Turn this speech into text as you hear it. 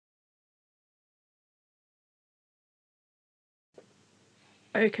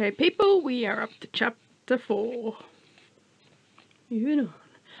Okay, people, we are up to chapter 4. Moving on.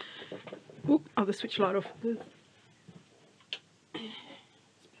 Oop, I'll just switch light off. You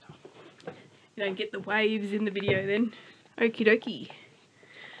don't get the waves in the video then. Okie dokie.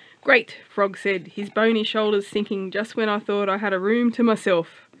 Great, Frog said, his bony shoulders sinking just when I thought I had a room to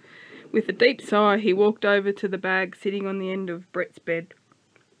myself. With a deep sigh, he walked over to the bag sitting on the end of Brett's bed.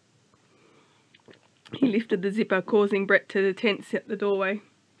 He lifted the zipper, causing Brett to tense at the doorway.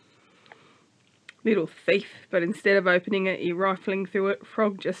 Little thief, but instead of opening it, rifling through it,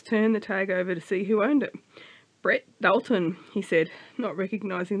 Frog just turned the tag over to see who owned it. Brett Dalton, he said, not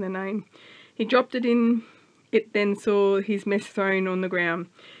recognising the name. He dropped it in, then saw his mess thrown on the ground.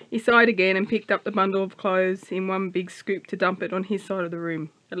 He sighed again and picked up the bundle of clothes in one big scoop to dump it on his side of the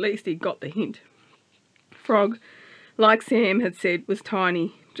room. At least he got the hint. Frog, like Sam had said, was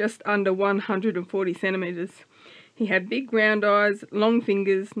tiny, just under 140 centimetres. He had big round eyes, long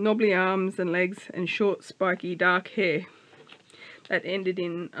fingers, knobbly arms and legs, and short, spiky, dark hair that ended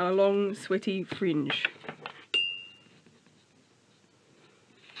in a long, sweaty fringe.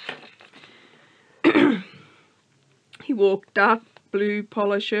 He wore dark blue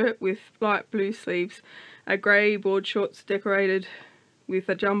polo shirt with light blue sleeves, a grey board shorts decorated with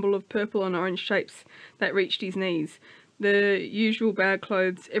a jumble of purple and orange shapes that reached his knees. The usual bad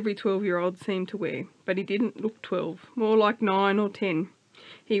clothes every 12-year-old seemed to wear, but he didn't look 12, more like 9 or 10.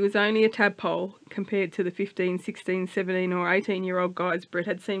 He was only a tadpole compared to the 15, 16, 17 or 18-year-old guys Brett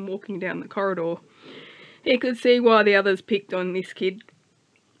had seen walking down the corridor. He could see why the others picked on this kid.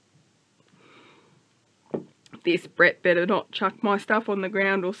 This Brett better not chuck my stuff on the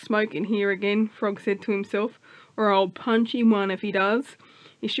ground or smoke in here again, Frog said to himself, or I'll punch him one if he does.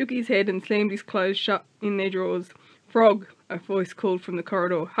 He shook his head and slammed his clothes shut in their drawers. Frog, a voice called from the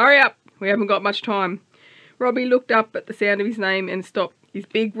corridor. Hurry up, we haven't got much time. Robbie looked up at the sound of his name and stopped. His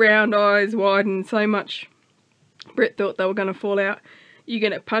big round eyes widened so much Brett thought they were going to fall out. You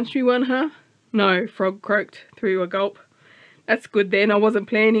gonna punch me one, huh? No, Frog croaked through a gulp. That's good then, I wasn't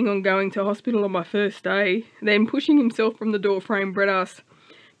planning on going to hospital on my first day. Then, pushing himself from the door frame, Brett asked,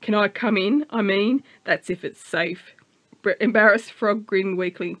 Can I come in? I mean, that's if it's safe. Embarrassed, Frog grinned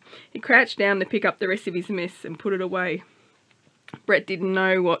weakly. He crouched down to pick up the rest of his mess and put it away. Brett didn't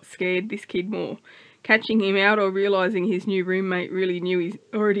know what scared this kid more, catching him out or realising his new roommate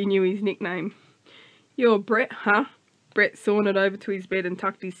already knew his nickname. You're Brett, huh? Brett sauntered over to his bed and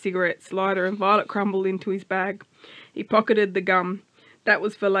tucked his cigarettes, lighter and violet crumble into his bag. He pocketed the gum. That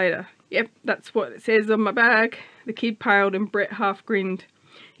was for later. Yep, that's what it says on my bag. The kid paled and Brett half grinned.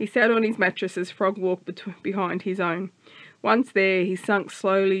 He sat on his mattress as Frog walked behind his own. Once there, he sunk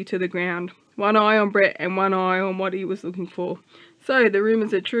slowly to the ground, one eye on Brett and one eye on what he was looking for. So, the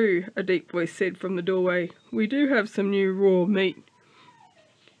rumours are true, a deep voice said from the doorway. We do have some new raw meat.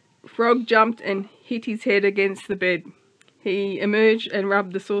 Frog jumped and hit his head against the bed. He emerged and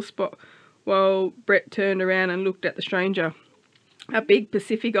rubbed the sore spot while Brett turned around and looked at the stranger. A big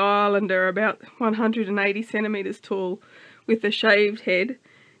Pacific Islander about 180 centimetres tall, with a shaved head,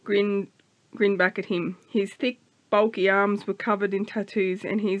 grinned back at him. His thick, bulky arms were covered in tattoos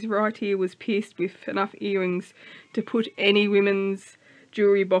and his right ear was pierced with enough earrings to put any women's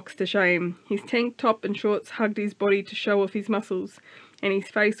jewellery box to shame. His tank top and shorts hugged his body to show off his muscles, and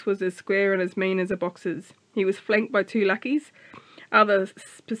his face was as square and as mean as a boxer's. He was flanked by 2 lackeys, other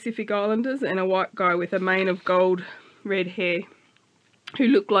Pacific Islanders, and a white guy with a mane of gold red hair, who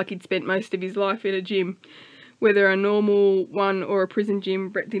looked like he'd spent most of his life in a gym. Whether a normal one or a prison gym,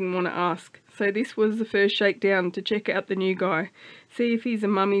 Brett didn't want to ask. So this was the first shakedown to check out the new guy, see if he's a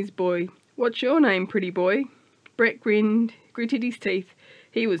mummy's boy. What's your name, pretty boy? Brett gritted his teeth.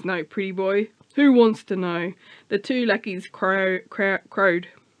 He was no pretty boy. Who wants to know? The 2 lackeys crowed.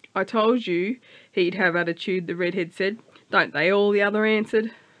 I told you he'd have attitude, the redhead said. Don't they all, the other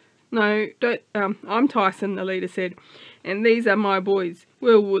answered. No, don't, I'm Tyson, the leader said, and these are my boys.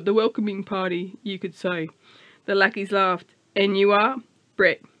 Well, the welcoming party, you could say. The lackeys laughed. And you are?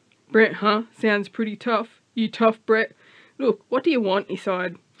 Brett. Brett, huh? Sounds pretty tough. You tough, Brett? Look, what do you want? He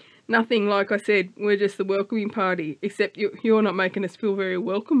sighed. Nothing, like I said. We're just the welcoming party. Except you're not making us feel very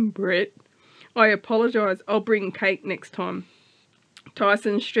welcome, Brett. I apologise. I'll bring cake next time.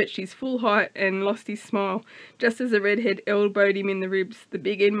 Tyson stretched his full height and lost his smile. Just as the redhead elbowed him in the ribs, the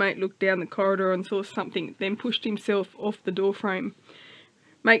big inmate looked down the corridor and saw something, then pushed himself off the doorframe.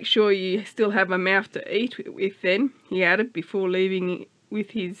 Make sure you still have a mouth to eat with then, he added before leaving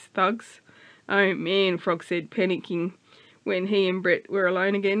with his thugs. Oh man, Frog said, panicking when he and Brett were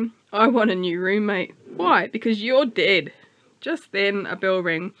alone again. I want a new roommate. Why? Because you're dead. Just then a bell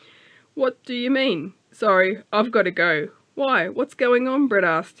rang. What do you mean? Sorry, I've got to go. Why? What's going on? Brett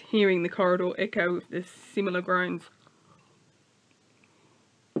asked, hearing the corridor echo with the similar groans.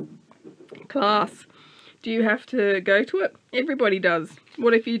 Class. Do you have to go to it? Everybody does.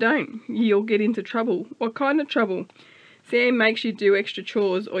 What if you don't? You'll get into trouble. What kind of trouble? Sam makes you do extra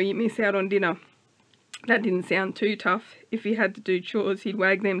chores or you miss out on dinner. That didn't sound too tough. If he had to do chores, he'd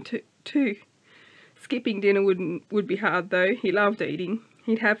wag them too. Skipping dinner would be hard though. He loved eating.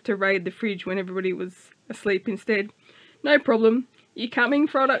 He'd have to raid the fridge when everybody was asleep instead. No problem. You coming?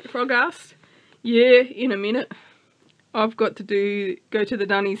 Frog asked. Yeah, in a minute. I've got to go to the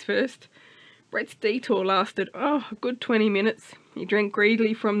Dunnies first. Brett's detour lasted, a good 20 minutes. He drank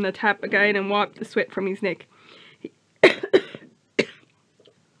greedily from the tap again and wiped the sweat from his neck.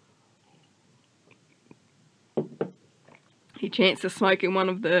 He chanced a smoke in one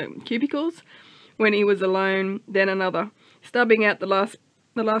of the cubicles when he was alone, then another. Stubbing out the last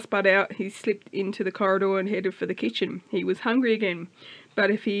butt out, he slipped into the corridor and headed for the kitchen. He was hungry again,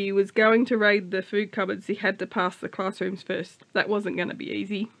 but if he was going to raid the food cupboards, he had to pass the classrooms first. That wasn't going to be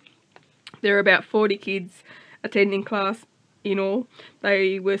easy. There were about 40 kids attending class in all.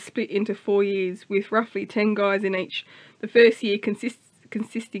 They were split into 4 years, with roughly 10 guys in each. The first year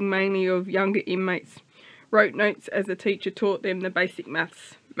consisting mainly of younger inmates. Wrote notes as the teacher taught them the basic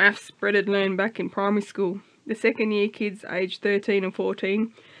maths. Maths Brett had learned back in primary school. The second year kids aged 13 and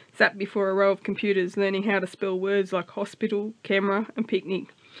 14 sat before a row of computers learning how to spell words like hospital, camera and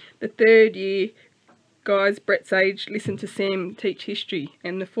picnic. The third year guys Brett's age listened to Sam teach history,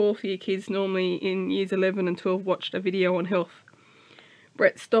 and the fourth year kids normally in years 11 and 12 watched a video on health.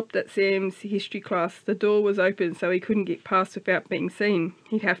 Brett stopped at Sam's history class. The door was open so he couldn't get past without being seen.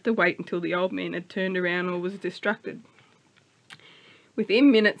 He'd have to wait until the old man had turned around or was distracted.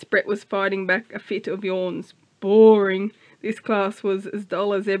 Within minutes, Brett was fighting back a fit of yawns. Boring. This class was as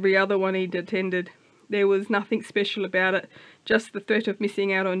dull as every other one he'd attended. There was nothing special about it, just the threat of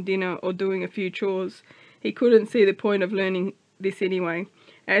missing out on dinner or doing a few chores. He couldn't see the point of learning this anyway.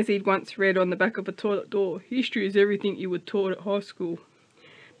 As he'd once read on the back of a toilet door, history is everything you were taught at high school.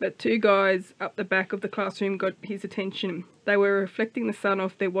 But two guys up the back of the classroom got his attention. They were reflecting the sun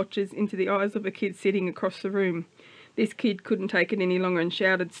off their watches into the eyes of a kid sitting across the room. This kid couldn't take it any longer and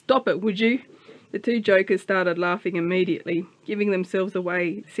shouted, "Stop it, would you?" The two jokers started laughing immediately, giving themselves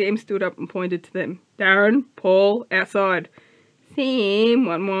away. Sam stood up and pointed to them. "Darren, Paul, outside." "Sam,"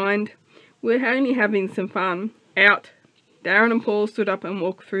 one whined. "We're only having some fun." "Out." Darren and Paul stood up and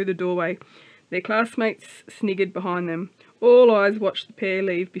walked through the doorway. Their classmates sniggered behind them. All eyes watched the pair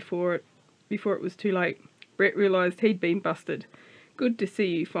leave before it was too late. Brett realised he'd been busted. "Good to see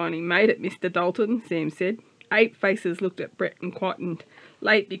you finally made it, Mr. Dalton," Sam said. 8 faces looked at Brett and quietened.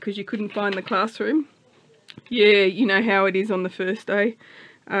 "Late because you couldn't find the classroom?" "Yeah, you know how it is on the first day.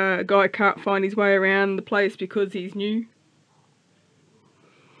 A guy can't find his way around the place because he's new."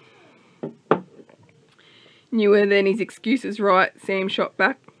 "Newer than his excuses, right?" Sam shot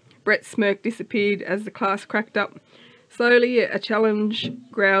back. Brett's smirk disappeared as the class cracked up. Slowly, a challenge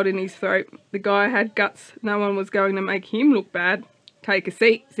growled in his throat. The guy had guts. No one was going to make him look bad. "Take a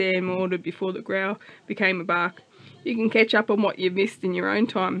seat," Sam ordered before the growl became a bark. "You can catch up on what you've missed in your own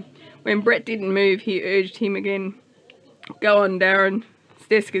time." When Brett didn't move, he urged him again. "Go on, Darren. His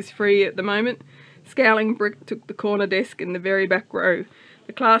desk is free at the moment." Scowling, Brett took the corner desk in the very back row.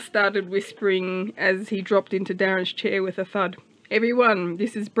 The class started whispering as he dropped into Darren's chair with a thud. "Everyone,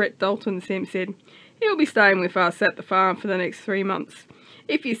 this is Brett Dalton," Sam said. "He'll be staying with us at the farm for the next 3 months.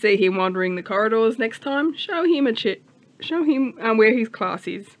 If you see him wandering the corridors next time, show him where his class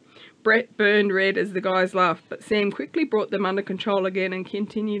is." Brett burned red as the guys laughed, but Sam quickly brought them under control again and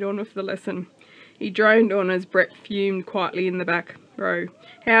continued on with the lesson. He droned on as Brett fumed quietly in the back row.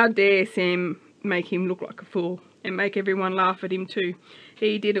 How dare Sam make him look like a fool, and make everyone laugh at him too.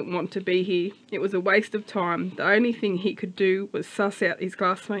 He didn't want to be here. It was a waste of time. The only thing he could do was suss out his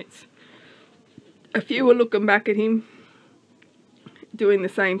classmates. A few were looking back at him, doing the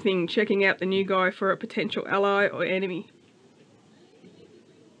same thing, checking out the new guy for a potential ally or enemy.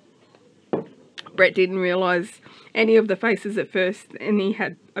 Brett didn't realise any of the faces at first, and he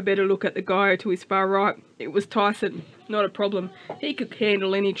had a better look at the guy to his far right. It was Tyson. Not a problem. He could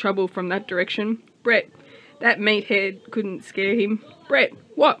handle any trouble from that direction. Brett. That meathead couldn't scare him. "Brett,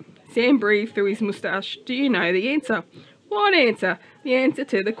 what?" Sam breathed through his moustache. "Do you know the answer?" "What answer?" "The answer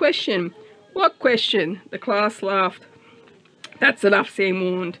to the question." "What question?" The class laughed. "That's enough," Sam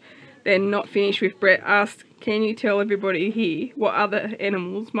warned. Then, not finished with Brett, asked, "Can you tell everybody here what other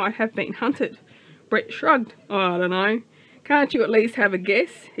animals might have been hunted?" Brett shrugged. "I don't know." "Can't you at least have a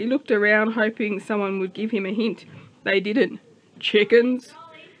guess?" He looked around, hoping someone would give him a hint. They didn't. "Chickens?"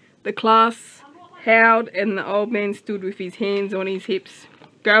 The class howled, and the old man stood with his hands on his hips.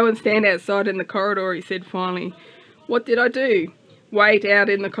 "Go and stand outside in the corridor," he said finally. "What did I do?" "Wait out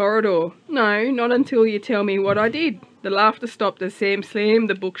in the corridor." "No, not until you tell me what I did." The laughter stopped as Sam slammed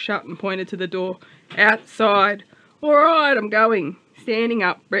the book shut and pointed to the door. "Outside." "All right, I'm going." Standing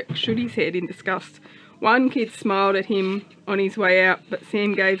up, Brett shook his head in disgust. One kid smiled at him on his way out, but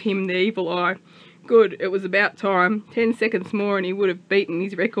Sam gave him the evil eye. Good, it was about time. 10 seconds more and he would have beaten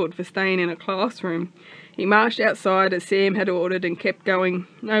his record for staying in a classroom. He marched outside as Sam had ordered and kept going.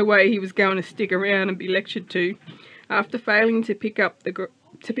 No way he was going to stick around and be lectured to. After failing to pick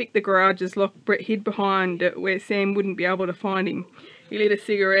the garage's lock, Brett hid behind it where Sam wouldn't be able to find him. He lit a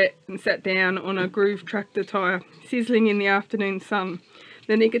cigarette and sat down on a grooved tractor tyre, sizzling in the afternoon sun.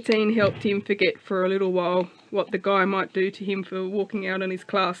 The nicotine helped him forget for a little while what the guy might do to him for walking out on his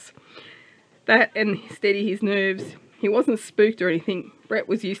class. That and steady his nerves. He wasn't spooked or anything. Brett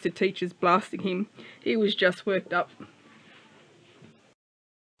was used to teachers blasting him. He was just worked up.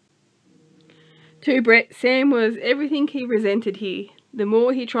 To Brett, Sam was everything he resented here. The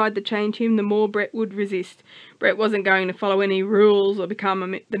more he tried to change him, the more Brett would resist. Brett wasn't going to follow any rules or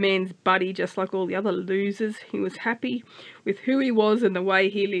become the man's buddy just like all the other losers. He was happy with who he was and the way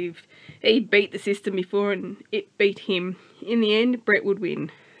he lived. He beat the system before and it beat him. In the end, Brett would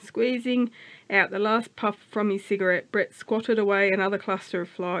win. Squeezing out the last puff from his cigarette, Brett squatted away another cluster of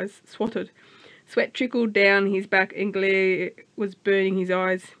flies. Sweat trickled down his back and glare was burning his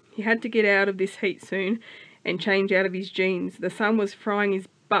eyes. He had to get out of this heat soon and change out of his jeans. The sun was frying his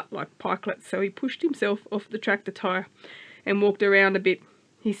butt like pikelets, so he pushed himself off the tractor tyre and walked around a bit.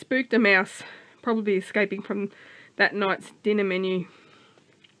 He spooked a mouse, probably escaping from that night's dinner menu,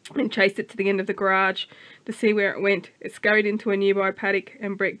 and chased it to the end of the garage to see where it went. It scurried into a nearby paddock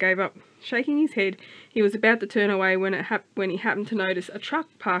and Brett gave up. Shaking his head, he was about to turn away when he happened to notice a truck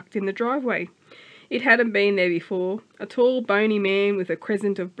parked in the driveway. It hadn't been there before. A tall, bony man with a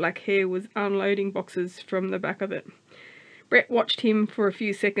crescent of black hair was unloading boxes from the back of it. Brett watched him for a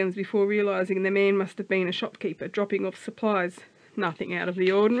few seconds before realising the man must have been a shopkeeper dropping off supplies. Nothing out of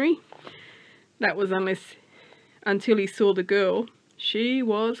the ordinary. That was until he saw the girl. She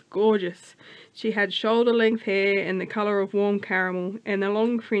was gorgeous. She had shoulder-length hair and the colour of warm caramel, and a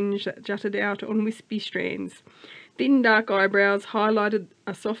long fringe that jutted out on wispy strands. Thin dark eyebrows highlighted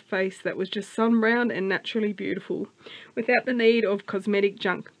a soft face that was just sun-browned and naturally beautiful, without the need of cosmetic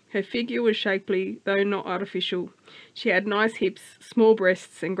junk. Her figure was shapely, though not artificial. She had nice hips, small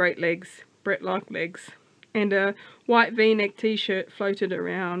breasts and great legs. Brett liked legs. And a white V-neck t-shirt floated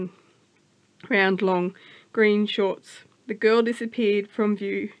around long, green shorts. The girl disappeared from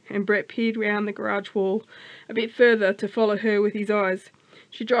view, and Brett peered round the garage wall a bit further to follow her with his eyes.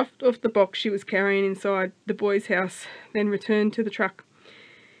 She dropped off the box she was carrying inside the boy's house, then returned to the truck.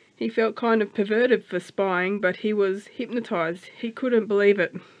 He felt kind of perverted for spying, but he was hypnotised. He couldn't believe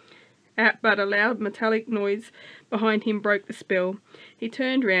it. But a loud metallic noise behind him broke the spell. He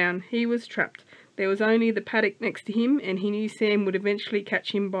turned round. He was trapped. There was only the paddock next to him, and he knew Sam would eventually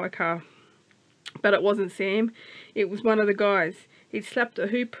catch him by car. But it wasn't Sam. It was one of the guys. He'd slapped a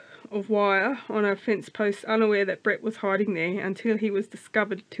hoop of wire on a fence post, unaware that Brett was hiding there, until he was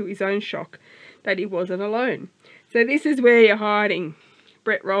discovered, to his own shock, that he wasn't alone. "So this is where you're hiding."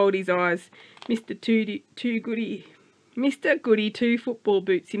 Brett rolled his eyes. Mr. Goody Two-Football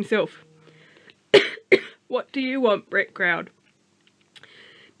Boots himself. "What do you want?" Brett growled.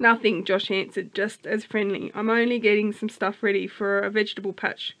 "Nothing," Josh answered, just as friendly. "I'm only getting some stuff ready for a vegetable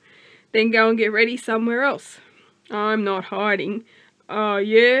patch." "Then go and get ready somewhere else." "I'm not hiding." "Oh,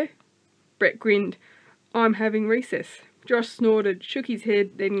 yeah?" Brett grinned. "I'm having recess." Josh snorted, shook his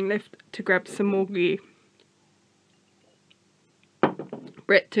head, then left to grab some more gear.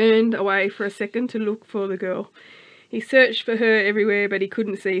 Brett turned away for a second to look for the girl. He searched for her everywhere, but he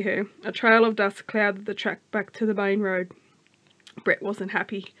couldn't see her. A trail of dust clouded the track back to the main road. Brett wasn't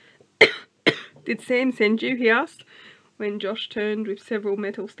happy. "Did Sam send you?" he asked, when Josh turned with several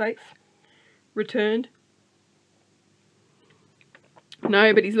metal stakes. Returned.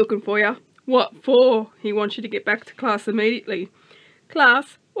 "No, but he's looking for you." "What for?" "He wants you to get back to class immediately."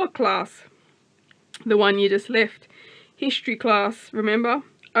 "Class? What class?" "The one you just left. History class, remember?"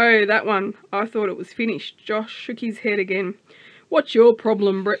 "Oh, that one. I thought it was finished." Josh shook his head again. "What's your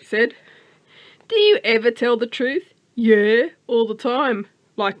problem?" Brett said. "Do you ever tell the truth?" "Yeah, all the time.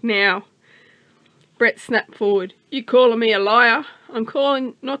 Like now." Brett snapped forward. "You calling me a liar?" "I'm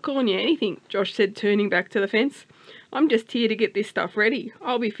not calling you anything," Josh said, turning back to the fence. "I'm just here to get this stuff ready.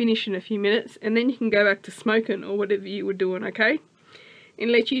 I'll be finished in a few minutes, and then you can go back to smoking or whatever you were doing, okay?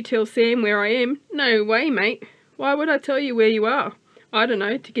 And let you tell Sam where I am?" "No way, mate. Why would I tell you where you are?" I don't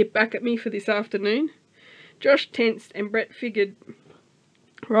know, to get back at me for this afternoon? Josh tensed and Brett figured,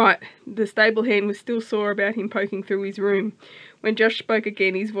 right, the stable hand was still sore about him poking through his room. When Josh spoke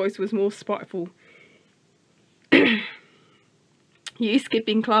again, his voice was more spiteful. You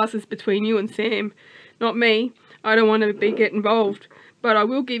skipping classes between you and Sam, not me. I don't want to get involved, but I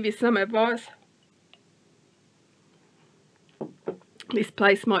will give you some advice. This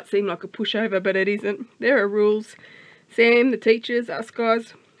place might seem like a pushover, but it isn't. There are rules. Sam, the teachers, us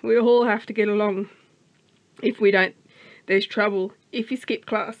guys, we all have to get along. If we don't, there's trouble. If you skip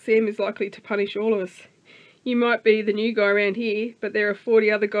class, Sam is likely to punish all of us. You might be the new guy around here, but there are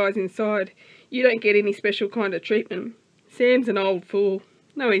 40 other guys inside. You don't get any special kind of treatment. Sam's an old fool.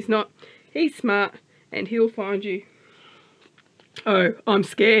 No, he's not. He's smart, and he'll find you. Oh, I'm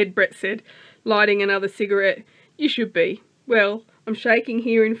scared, Brett said, lighting another cigarette. You should be. Well, I'm shaking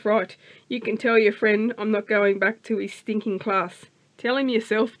here in fright. You can tell your friend I'm not going back to his stinking class. Tell him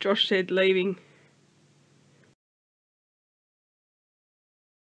yourself, Josh said, leaving.